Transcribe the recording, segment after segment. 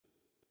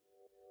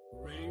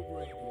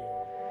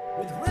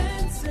With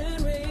rants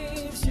and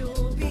raves,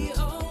 you'll be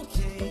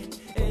okay.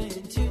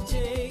 And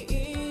today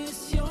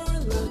is your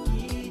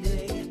lucky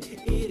day.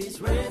 It is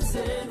Rants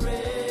and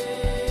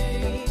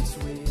Raves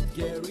with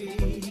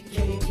Gary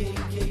K.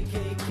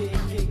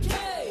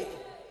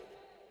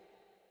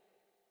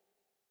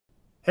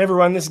 Hey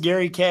everyone, this is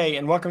Gary K,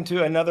 and welcome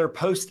to another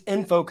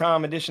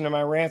post-InfoComm edition of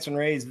my Rants and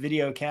Raves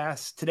video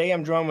cast. Today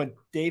I'm joined with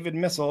David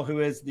Missel, who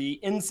is the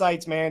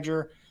Insights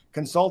Manager,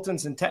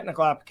 Consultants and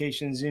Technical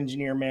Applications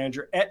Engineer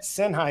Manager at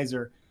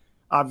Sennheiser,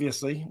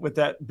 obviously, with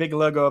that big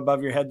logo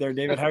above your head there.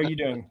 David, how are you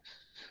doing?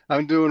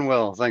 I'm doing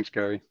well. Thanks,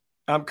 Gary.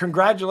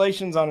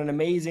 Congratulations on an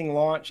amazing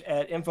launch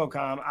at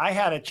InfoComm. I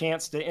had a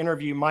chance to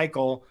interview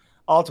Michael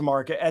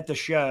Altemark at the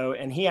show,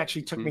 and he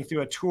actually took me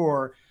through a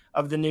tour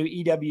of the new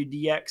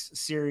EWDX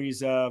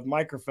series of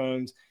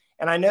microphones.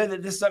 And I know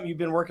that this is something you've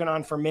been working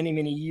on for many,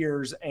 many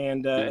years,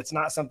 and it's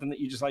not something that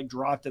you just like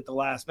dropped at the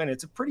last minute.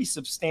 It's a pretty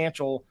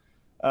substantial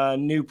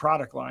new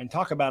product line.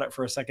 Talk about it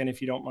for a second,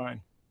 if you don't mind.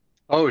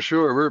 Oh,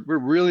 sure. We're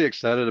really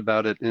excited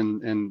about it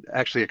and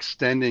actually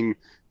extending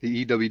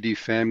the EWD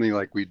family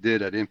like we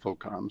did at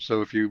InfoComm.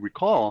 So if you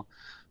recall,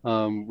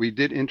 we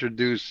did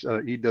introduce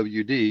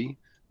EWD,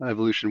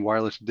 Evolution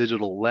Wireless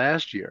Digital,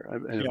 last year,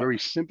 a very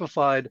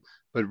simplified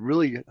but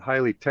really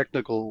highly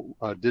technical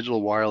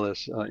digital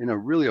wireless in a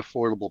really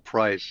affordable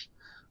price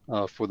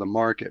for the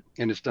market.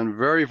 And it's done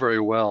very, very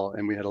well.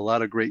 And we had a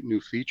lot of great new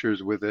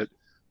features with it.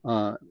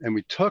 And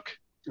we took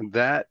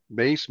that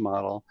base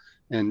model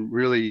and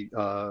really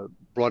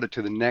brought it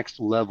to the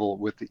next level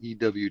with the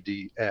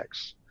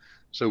EWDX.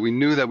 So we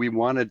knew that we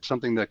wanted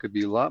something that could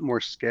be a lot more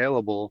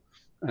scalable,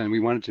 and we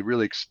wanted to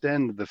really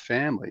extend the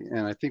family.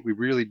 And I think we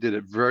really did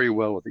it very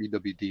well with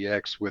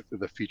EWDX with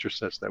the feature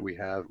sets that we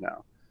have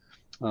now.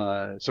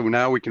 So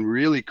now we can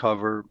really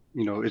cover,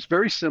 it's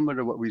very similar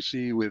to what we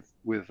see with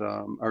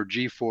our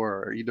G4,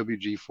 our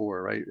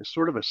EWG4, right? It's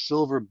sort of a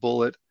silver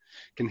bullet,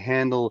 can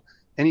handle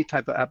any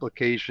type of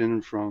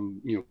application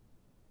from,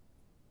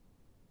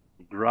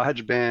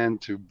 garage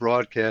band to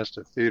broadcast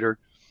to theater.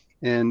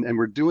 And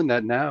we're doing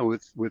that now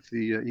with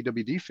the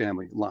EWD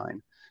family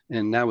line.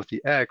 And now with the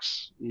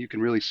X, you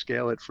can really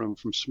scale it from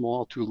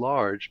small to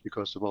large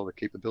because of all the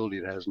capability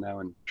it has now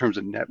in terms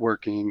of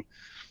networking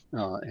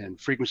and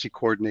frequency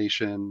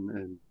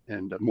coordination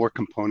and more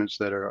components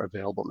that are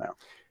available now.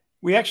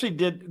 We actually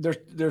did,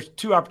 there's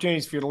two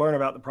opportunities for you to learn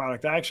about the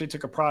product. I actually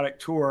took a product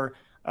tour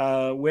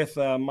with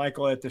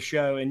Michael at the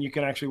show, and you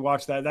can actually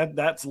watch that.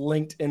 That's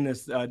linked in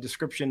this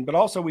description. But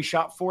also we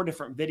shot 4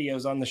 different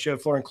videos on the show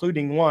floor,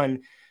 including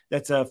one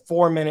that's a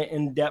 4-minute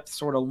in-depth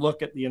sort of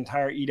look at the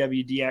entire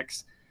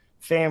EWDX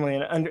family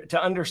and to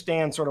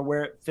understand sort of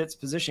where it fits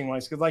positioning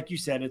wise. Because like you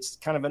said, it's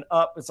kind of an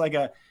up. It's like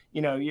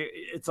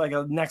it's like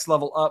a next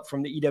level up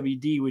from the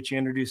EWD, which you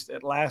introduced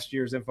at last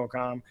year's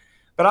InfoComm.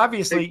 But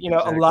obviously,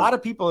 a lot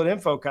of people at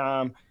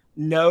InfoComm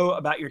know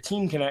about your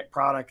Team Connect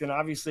product. And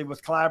obviously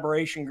with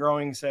collaboration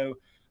growing so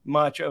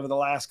much over the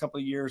last couple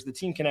of years, the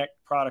Team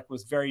Connect product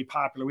was very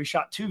popular. We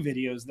shot 2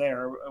 videos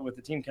there with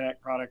the Team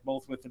Connect product,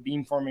 both with the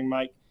beamforming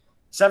mic,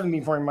 7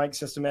 beamforming mic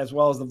system, as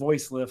well as the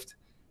voice lift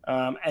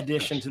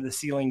addition to the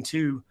Ceiling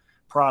 2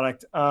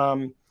 product.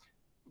 That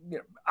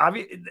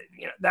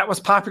was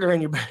popular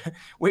in your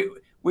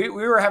we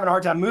were having a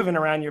hard time moving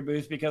around your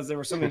booth because there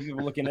were so many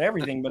people looking at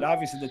everything. But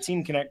obviously the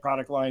Team Connect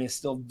product line is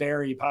still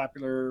very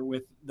popular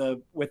with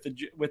the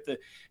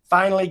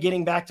finally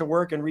getting back to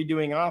work and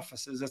redoing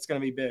offices. That's going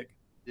to be big.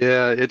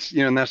 Yeah, it's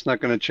and that's not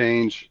going to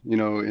change in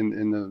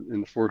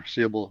the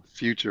foreseeable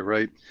future,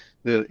 right?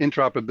 The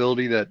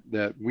interoperability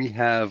that we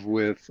have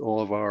with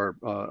all of our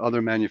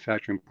other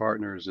manufacturing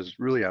partners is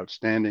really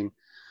outstanding,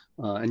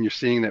 and you're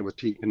seeing that with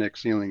Team Connect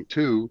Ceiling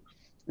 2.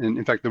 And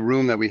in fact, the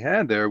room that we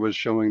had there was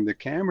showing the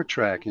camera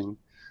tracking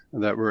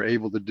that we're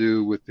able to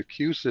do with the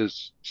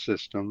QSys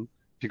system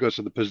because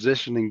of the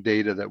positioning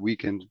data that we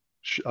can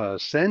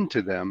send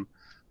to them,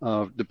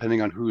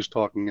 depending on who's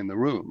talking in the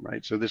room,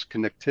 right? So this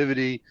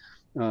connectivity,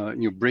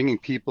 bringing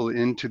people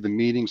into the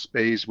meeting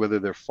space, whether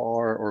they're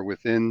far or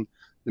within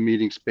the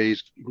meeting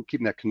space,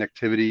 keeping that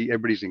connectivity,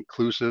 everybody's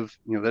inclusive,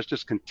 that's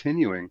just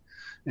continuing.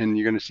 And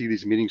you're going to see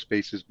these meeting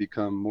spaces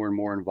become more and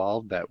more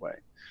involved that way.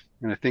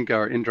 And I think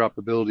our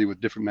interoperability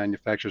with different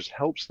manufacturers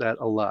helps that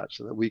a lot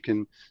so that we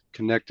can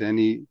connect to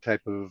any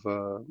type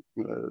of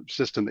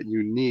system that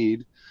you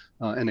need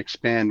and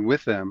expand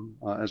with them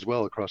as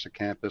well across a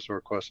campus or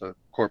across a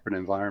corporate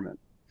environment.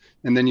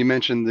 And then you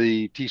mentioned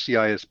the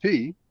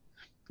TCISP,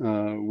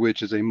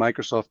 which is a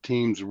Microsoft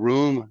Teams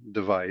room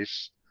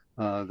device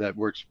that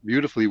works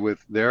beautifully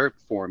with their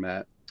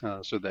format.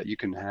 So that you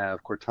can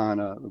have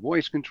Cortana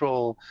voice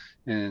control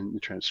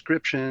and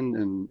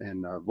transcription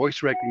and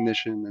voice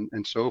recognition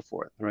and so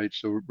forth, right?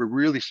 So we're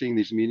really seeing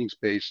these meeting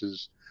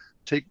spaces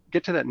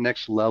get to that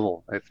next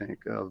level, I think,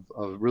 of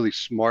really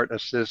smart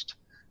assist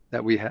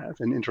that we have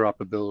and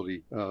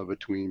interoperability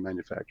between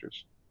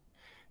manufacturers.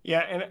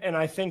 Yeah, and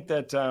I think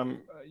that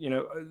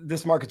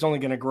this market's only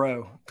going to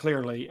grow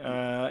clearly,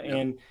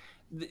 and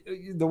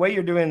the way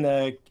you're doing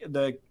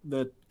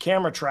the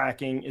camera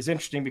tracking is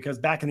interesting, because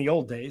back in the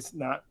old days,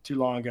 not too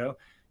long ago,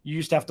 you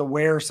used to have to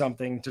wear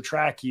something to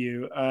track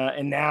you.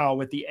 And now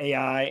with the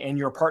AI and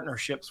your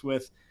partnerships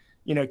with,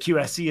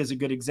 QSC is a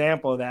good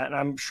example of that. And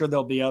I'm sure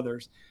there'll be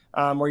others,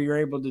 where you're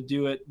able to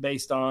do it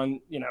based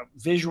on,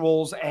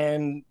 visuals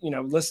and,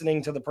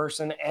 listening to the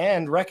person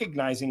and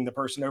recognizing the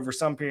person over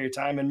some period of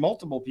time and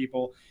multiple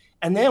people.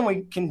 And then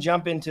we can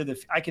jump into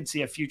I could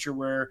see a future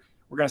where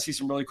we're going to see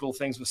some really cool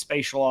things with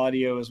spatial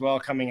audio as well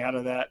coming out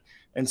of that,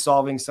 and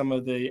solving some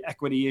of the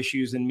equity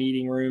issues in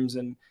meeting rooms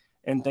and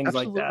things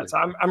Absolutely. like that. So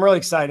I'm really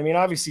excited. I mean,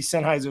 obviously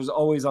Sennheiser is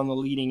always on the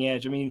leading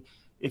edge. I mean,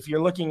 if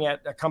you're looking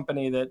at a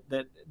company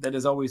that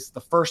is always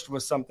the first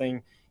with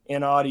something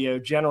in audio,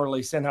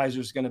 generally Sennheiser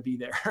is going to be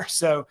there.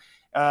 So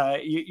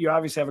you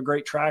obviously have a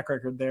great track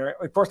record there.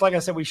 Of course, like I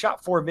said, we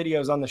shot 4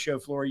 videos on the show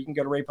floor. You can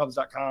go to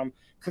rAVes.com,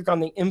 click on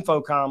the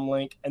InfoComm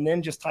link, and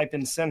then just type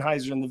in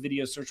Sennheiser in the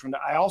video search window.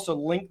 I also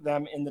link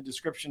them in the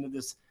description of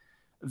this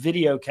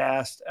video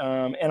cast.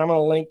 And I'm going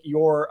to link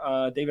your,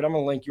 David, I'm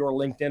going to link your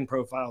LinkedIn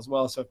profile as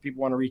well. So if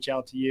people want to reach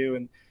out to you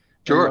and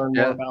learn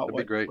more about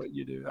what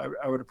you do,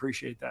 I would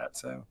appreciate that.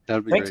 So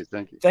that'd be great.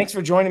 Thank you. Thanks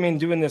for joining me and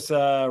doing this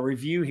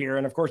review here.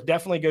 And of course,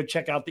 definitely go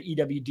check out the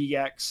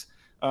EWDX.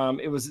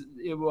 It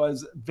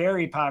was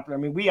very popular.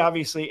 I mean, we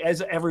obviously,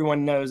 as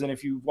everyone knows, and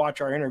if you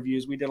watch our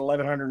interviews, we did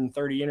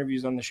 1,130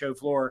 interviews on the show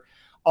floor,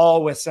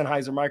 all with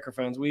Sennheiser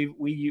microphones. We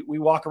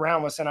walk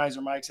around with Sennheiser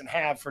mics and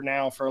have for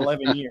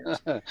 11 years.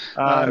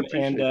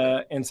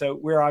 And so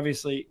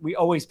we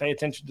always pay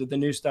attention to the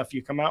new stuff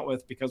you come out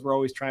with, because we're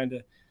always trying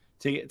to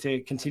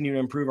continue to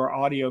improve our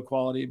audio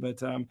quality.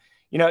 But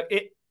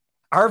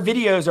our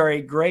videos are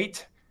a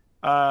great.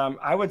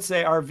 I would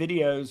say our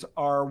videos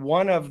are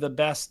one of the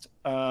best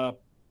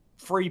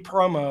free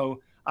promo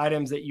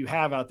items that you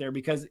have out there,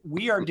 because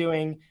we are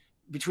doing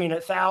between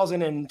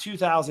 1,000 and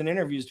 2,000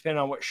 interviews,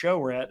 depending on what show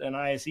we're at. An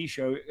ISE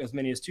show, as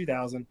many as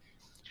 2,000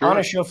 on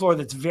a show floor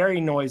that's very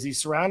noisy,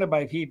 surrounded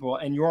by people,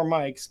 and your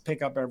mics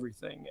pick up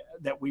everything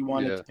that we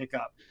wanted to pick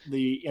up,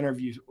 the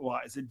interview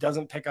wise. It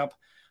doesn't pick up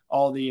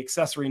all the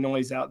accessory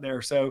noise out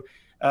there. So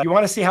if you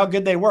want to see how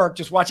good they work,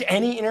 just watch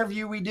any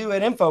interview we do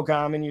at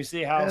InfoComm, and you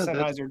see how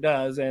Sennheiser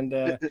does. And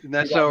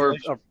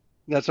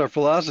that's our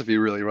philosophy,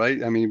 really,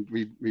 right? I mean,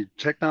 we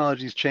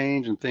technologies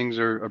change and things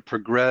are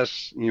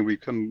progress. We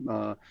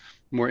come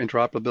more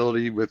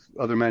interoperability with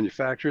other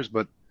manufacturers,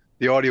 but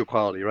the audio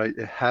quality, right?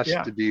 It has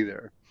to be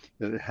there.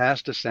 It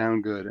has to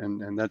sound good,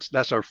 and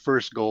that's our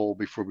first goal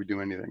before we do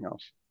anything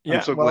else. Yeah,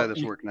 I'm so glad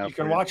it's working out. You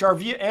can watch our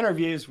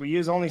interviews. We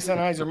use only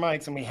Sennheiser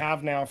mics, and we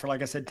have now for,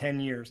 like I said, 10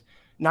 years,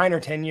 9 or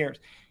 10 years.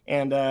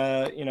 And,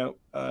 no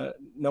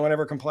one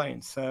ever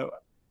complains. So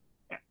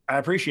I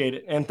appreciate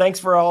it. And thanks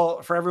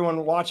for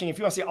everyone watching. If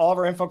you want to see all of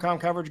our InfoComm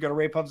coverage, go to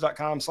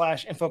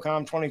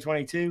rAVes.com/InfoComm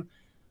 2022.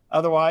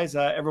 Otherwise,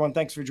 everyone,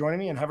 thanks for joining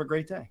me, and have a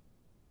great day.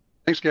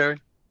 Thanks, Gary.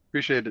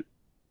 Appreciate it.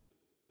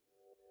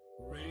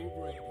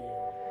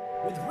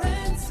 With